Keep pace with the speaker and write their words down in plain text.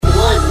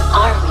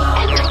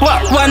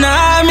One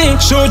army,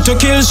 shoot to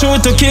kill,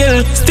 shoot to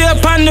kill. Stay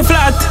up on the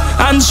flat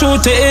and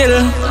shoot to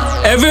ill.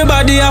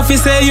 Everybody have to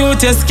say you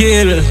to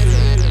skill.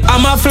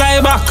 I'ma fly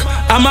back,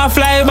 I'ma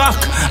fly back.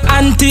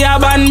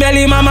 Anti-aban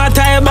belly mama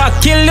tie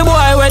back. Kill the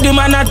boy where the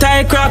man a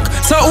tie crack.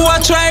 So who a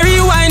try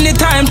rewind the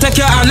time, take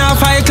your hand off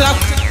 5 o'clock.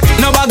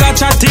 No bag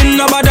chatting,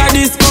 no bother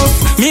discuss.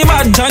 Me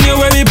bad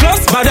January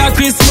plus, bad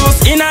Christmas.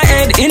 In a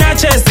head, in a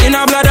chest, in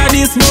a blood of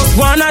this bus.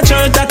 Wanna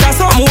church that a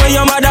something where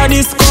your mother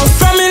discuss.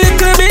 From a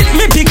little bit,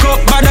 me pick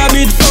up bad a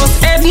bit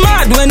first. Head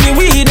mad when the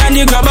weed and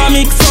the grabber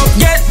mix up.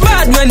 Get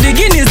bad when the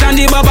guineas and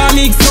the baba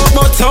mix up.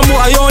 But some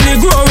boy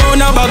only grow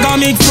round a bag a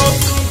mix up.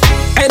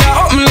 Head a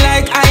open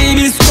like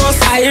hibiscus,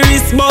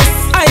 iris bus.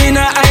 I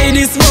inna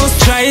this bus,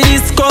 try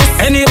this cuss.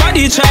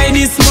 Anybody try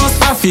this must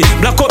happy.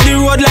 Block up the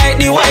road like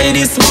the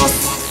widest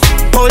bus.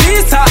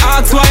 Police a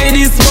ask why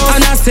this bus.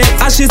 And I say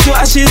ashes to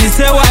ashes, they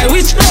say why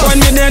which bus?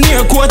 When me then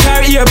near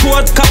quarter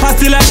airport,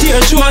 capacity like here.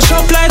 Mash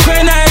up like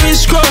when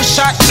Irish crush.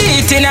 Shot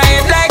beat in a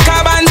head like a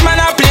bandsman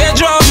a play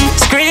drum.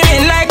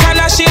 Screaming like a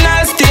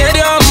national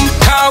stadium.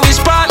 Car wish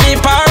part me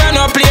para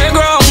no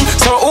playground.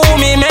 So who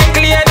me make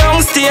lay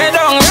down, stay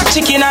down. Rap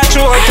chicken a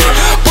throat,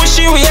 push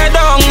you way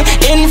down.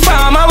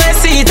 Informer we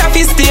see it a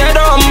fi stay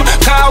down.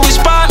 Car wish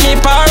part me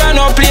para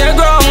no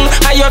playground.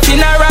 And your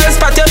funeral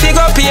spot you fi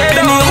go pay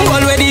down.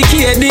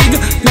 Dig,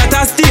 that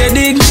a stay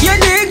dig, you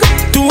dig.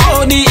 To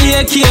hold the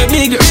AK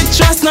big. Rich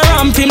trust no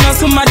ramp him, no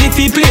somebody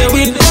fi play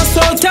with. Bust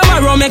out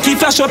camera, make it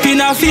flash up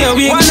in a fair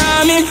wing. One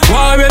army,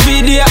 war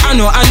every day, I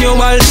know annual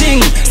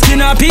thing.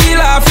 Skin a peel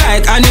off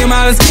like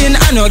animal skin,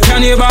 I know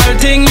cannibal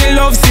thing. Me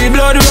love see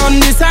blood run,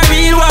 this a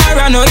real war,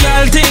 I know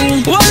y'all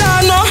thing. Well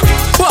I know,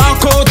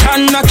 walk out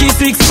and knock his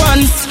 6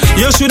 pants.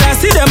 You shoulda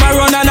see them a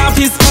run and a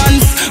fist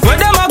pants. Where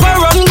them a go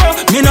run go,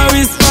 me no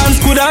response.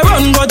 Coulda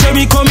run go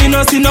Jericho, me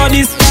no see no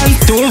distance.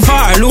 Too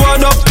far,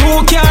 load up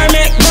 2 car,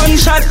 make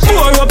gunshot.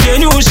 Pour up your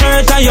new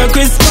shirt and your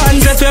crisp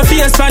pants. Set your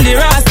face on the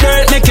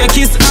raster, make your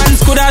kiss hands.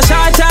 Coulda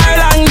short or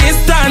long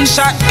distance.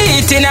 Shot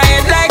beat in a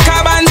head like a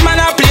bandsman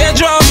a play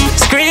drum.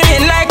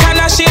 Screaming like a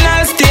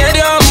national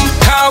stadium.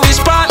 Car wish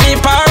part me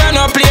para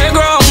no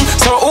playground.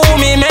 So who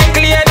me make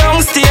lay down,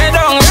 stay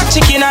down. Rap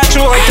chicken a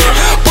throat,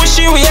 push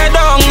you way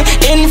down.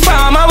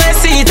 Informer we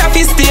see it a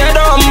fi stay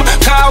down.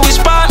 Car wish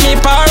part me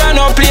para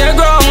no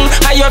playground.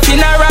 And your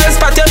funeral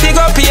spot you fi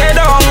go pay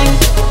down.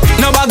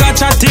 No bag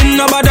chatting,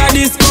 no bother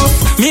discuss.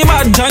 Me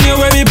bad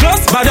January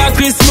plus, bad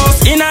Christmas.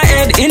 In a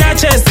head, in a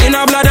chest, in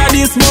a blood of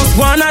this bus.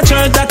 Wanna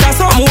church that a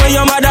something where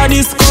your mother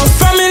discuss.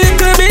 From a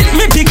little bit,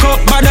 me pick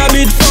up bad a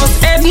bit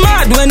first. Head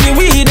mad when the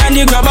weed and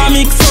the grabber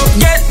mix up.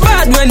 Get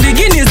bad when the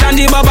guineas and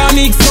the baba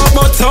mix up.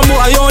 But some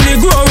boy only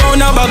grow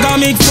round a bag a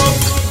mix up.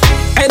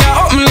 Head a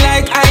open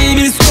like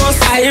hibiscus,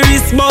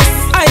 iris bus.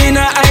 I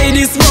inna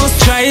this bus,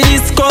 try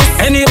this cuss.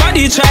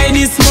 Anybody try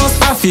this must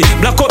happy.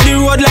 Block up the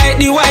road like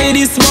the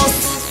widest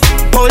bus.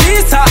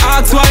 Police a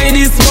ask why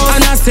this bus.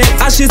 And I say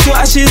ashes to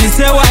ashes, they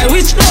say why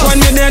which bus? When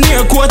me then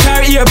near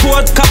quarter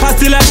airport,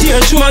 capacity like here.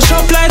 Mash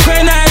up like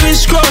when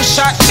Irish crush.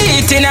 Shot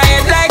beat in a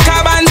head like a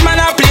bandsman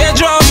a play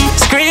drum.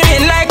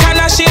 Screaming like a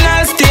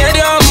national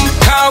stadium.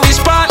 Car wish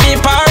part me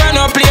para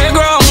no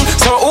playground.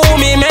 So who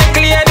me make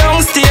lay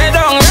down, stay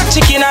down. Rap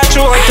chicken a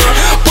throat,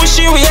 push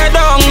you way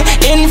down.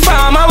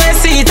 Informer we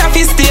see it a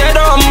fi stay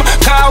down.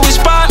 Car wish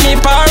part me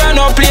para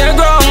no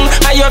playground.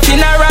 And your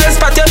funeral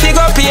spot you fi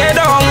go pay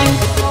down.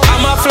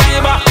 I'ma fly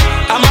back,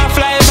 I'ma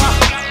fly back,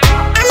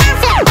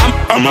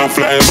 I'ma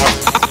fly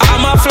back.